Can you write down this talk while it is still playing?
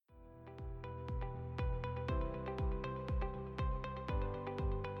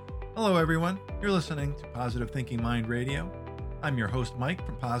Hello, everyone. You're listening to Positive Thinking Mind Radio. I'm your host, Mike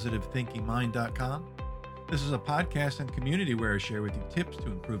from PositiveThinkingMind.com. This is a podcast and community where I share with you tips to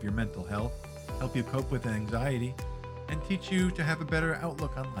improve your mental health, help you cope with anxiety, and teach you to have a better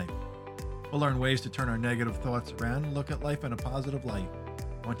outlook on life. We'll learn ways to turn our negative thoughts around and look at life in a positive light.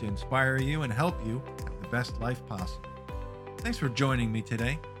 I want to inspire you and help you have the best life possible. Thanks for joining me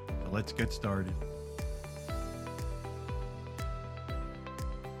today. So let's get started.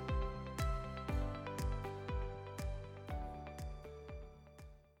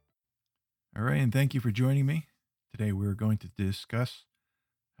 All right, and thank you for joining me. Today we're going to discuss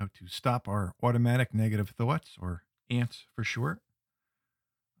how to stop our automatic negative thoughts, or ANTS for short.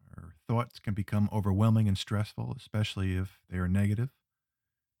 Our thoughts can become overwhelming and stressful, especially if they are negative.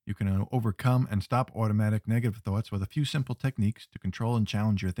 You can overcome and stop automatic negative thoughts with a few simple techniques to control and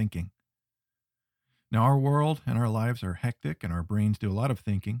challenge your thinking. Now, our world and our lives are hectic, and our brains do a lot of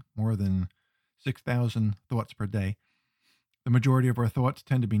thinking, more than 6,000 thoughts per day. The majority of our thoughts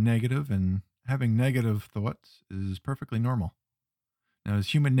tend to be negative, and having negative thoughts is perfectly normal. Now,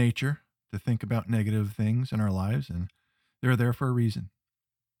 it's human nature to think about negative things in our lives, and they're there for a reason.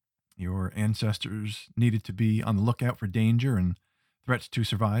 Your ancestors needed to be on the lookout for danger and threats to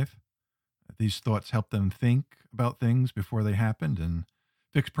survive. These thoughts helped them think about things before they happened and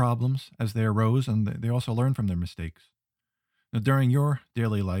fix problems as they arose, and they also learn from their mistakes. Now, during your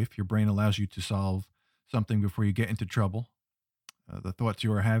daily life, your brain allows you to solve something before you get into trouble. The thoughts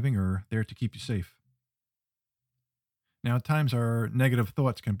you are having are there to keep you safe. Now, at times, our negative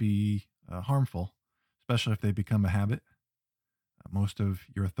thoughts can be harmful, especially if they become a habit. Most of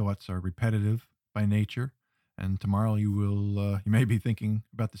your thoughts are repetitive by nature, and tomorrow you may be thinking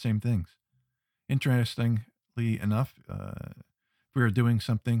about the same things. Interestingly enough, if we are doing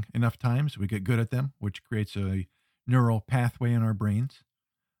something enough times, we get good at them, which creates a neural pathway in our brains.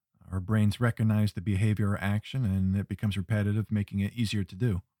 Our brains recognize the behavior or action, and it becomes repetitive, making it easier to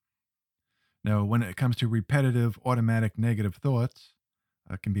do. Now, when it comes to repetitive, automatic negative thoughts,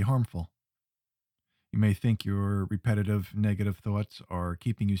 can be harmful. You may think your repetitive negative thoughts are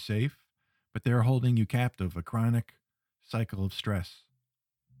keeping you safe, but they're holding you captive, a chronic cycle of stress.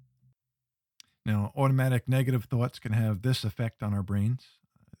 Now, automatic negative thoughts can have this effect on our brains.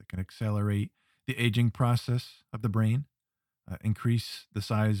 It can accelerate the aging process of the brain, increase the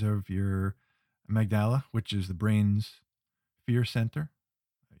size of your amygdala, which is the brain's fear center.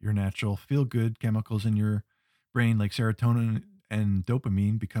 Your natural feel good chemicals in your brain, like serotonin and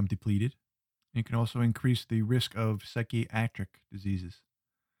dopamine, become depleted. It can also increase the risk of psychiatric diseases.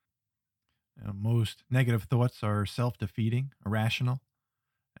 Most negative thoughts are self defeating, irrational,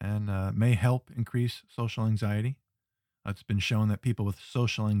 and may help increase social anxiety. It's been shown that people with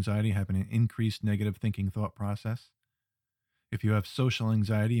social anxiety have an increased negative thinking thought process. If you have social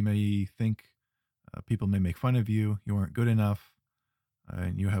anxiety, you may think people may make fun of you, you aren't good enough,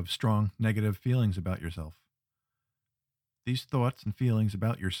 and you have strong negative feelings about yourself. These thoughts and feelings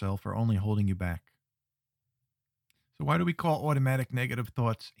about yourself are only holding you back. So, why do we call automatic negative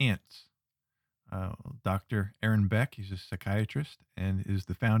thoughts ANTS? Dr. Aaron Beck, he's a psychiatrist and is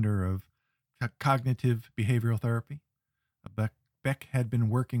the founder of cognitive behavioral therapy. Beck had been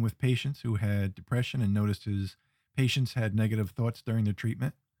working with patients who had depression and noticed his patients had negative thoughts during their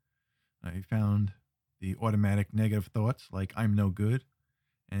treatment. He found the automatic negative thoughts like "I'm no good"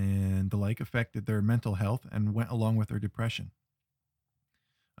 and the like affected their mental health and went along with their depression.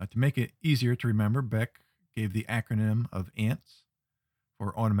 To make it easier to remember, Beck gave the acronym of ANTS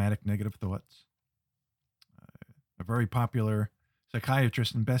for automatic negative thoughts. A very popular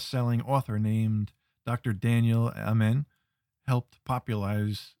psychiatrist and best-selling author named Dr. Daniel Amen helped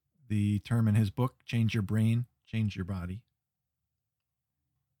popularize the term in his book, Change Your Brain, Change Your Body.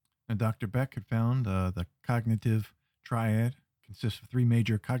 And Dr. Beck had found the cognitive triad consists of three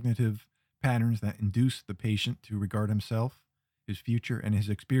major cognitive patterns that induce the patient to regard himself, his future, and his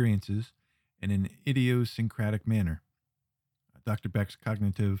experiences in an idiosyncratic manner. Dr. Beck's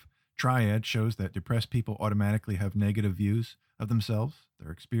cognitive triad shows that depressed people automatically have negative views of themselves,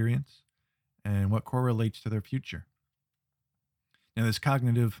 their experience, and what correlates to their future. Now, this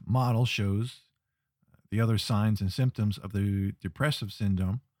cognitive model shows the other signs and symptoms of the depressive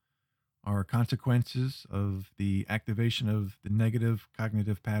syndrome are consequences of the activation of the negative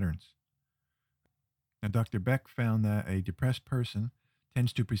cognitive patterns. Now, Dr. Beck found that a depressed person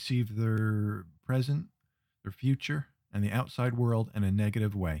tends to perceive their present, their future, and the outside world in a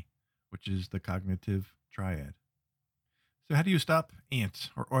negative way, which is the cognitive triad. So, how do you stop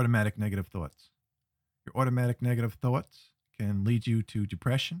ANTS, or automatic negative thoughts? Your automatic negative thoughts can lead you to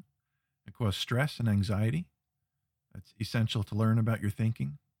depression and cause stress and anxiety. It's essential to learn about your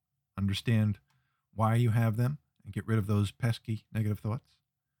thinking. understand why you have them, and get rid of those pesky negative thoughts.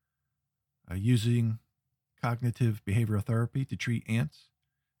 Using cognitive behavioral therapy to treat ants,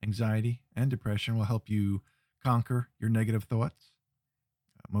 anxiety, and depression will help you conquer your negative thoughts.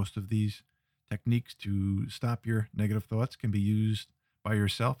 Most of these techniques to stop your negative thoughts can be used by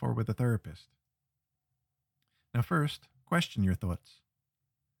yourself or with a therapist. Now, first, question your thoughts.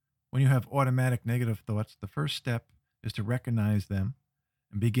 When you have automatic negative thoughts, the first step is to recognize them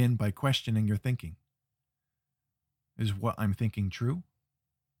and begin by questioning your thinking. Is what I'm thinking true?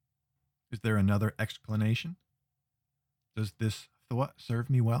 Is there another explanation? Does this thought serve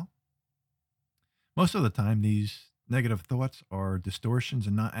me well? Most of the time, these negative thoughts are distortions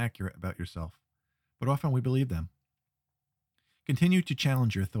and not accurate about yourself, but often we believe them. Continue to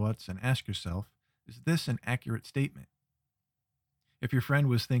challenge your thoughts and ask yourself, is this an accurate statement? If your friend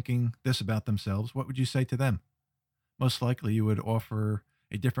was thinking this about themselves, what would you say to them? Most likely, you would offer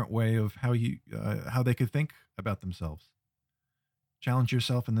a different way of how they could think about themselves. Challenge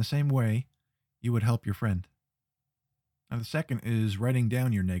yourself in the same way you would help your friend. Now, the second is writing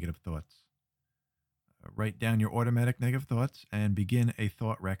down your negative thoughts. Write down your automatic negative thoughts and begin a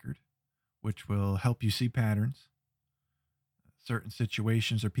thought record, which will help you see patterns. Certain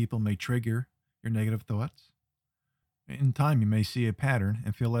situations or people may trigger your negative thoughts. In time, you may see a pattern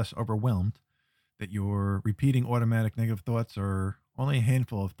and feel less overwhelmed that your repeating automatic negative thoughts are only a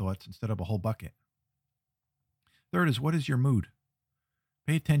handful of thoughts instead of a whole bucket. Third is, what is your mood?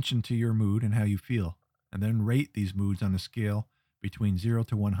 Pay attention to your mood and how you feel, and then rate these moods on a scale between 0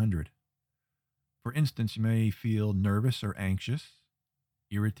 to 100. For instance, you may feel nervous or anxious,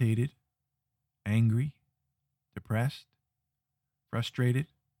 irritated, angry, depressed, frustrated,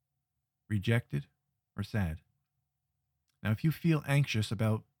 rejected, or sad. Now, if you feel anxious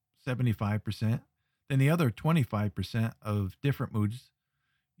about 75%, then the other 25% of different moods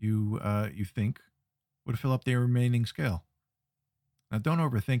you think would fill up the remaining scale. Now, don't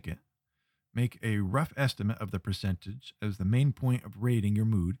overthink it. Make a rough estimate of the percentage, as the main point of rating your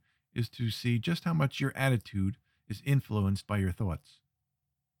mood is to see just how much your attitude is influenced by your thoughts.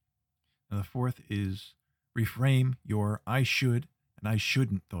 Now, the fourth is reframe your I should and I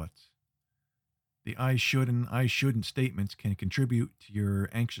shouldn't thoughts. The I should and I shouldn't statements can contribute to your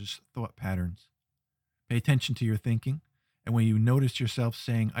anxious thought patterns. Pay attention to your thinking, and when you notice yourself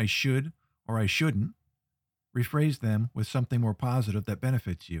saying I should or I shouldn't, rephrase them with something more positive that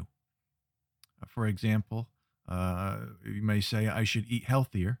benefits you. For example, you may say, I should eat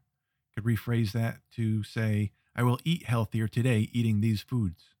healthier. You could rephrase that to say, I will eat healthier today eating these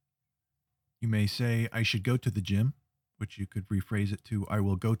foods. You may say, I should go to the gym, which you could rephrase it to, I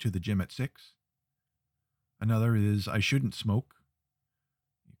will go to the gym at 6. Another is, I shouldn't smoke.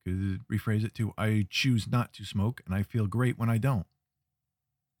 You could rephrase it to, I choose not to smoke, and I feel great when I don't.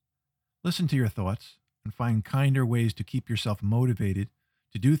 Listen to your thoughts and find kinder ways to keep yourself motivated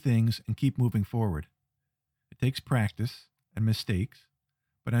to do things and keep moving forward. It takes practice and mistakes,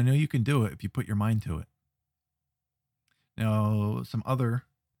 but I know you can do it if you put your mind to it. Now, some other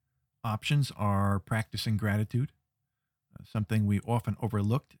options are practicing gratitude. Something we often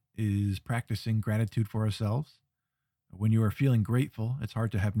overlooked is practicing gratitude for ourselves. When you are feeling grateful, it's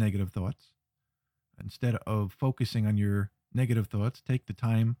hard to have negative thoughts. Instead of focusing on your negative thoughts, take the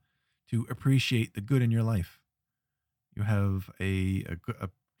time to appreciate the good in your life. You have a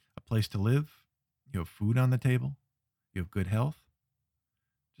place to live. You have food on the table. You have good health.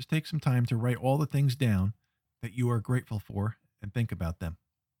 Just take some time to write all the things down that you are grateful for and think about them.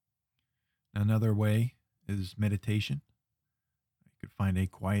 Another way is meditation. You could find a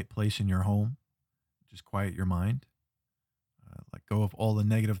quiet place in your home. Just quiet your mind. Let go of all the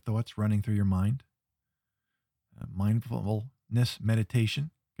negative thoughts running through your mind. Mindfulness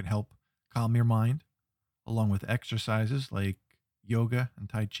meditation can help calm your mind, along with exercises like yoga and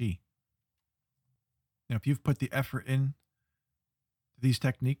Tai Chi. Now, if you've put the effort in to these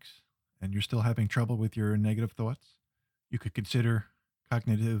techniques and you're still having trouble with your negative thoughts, you could consider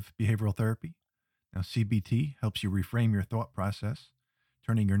cognitive behavioral therapy. Now, CBT helps you reframe your thought process,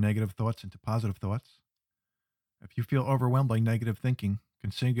 turning your negative thoughts into positive thoughts. If you feel overwhelmed by negative thinking,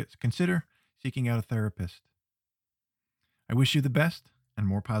 consider seeking out a therapist. I wish you the best and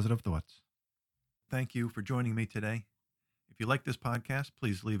more positive thoughts. Thank you for joining me today. If you like this podcast,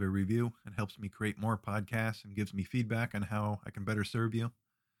 please leave a review. It helps me create more podcasts and gives me feedback on how I can better serve you.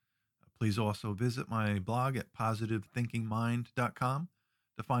 Please also visit my blog at positivethinkingmind.com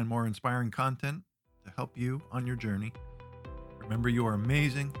to find more inspiring content to help you on your journey. Remember, you are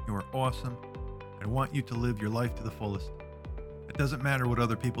amazing, you are awesome. I want you to live your life to the fullest. It doesn't matter what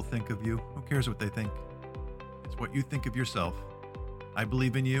other people think of you. Who cares what they think? It's what you think of yourself. I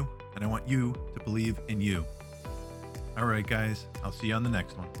believe in you, and I want you to believe in you. All right, guys, I'll see you on the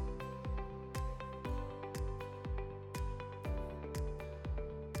next one.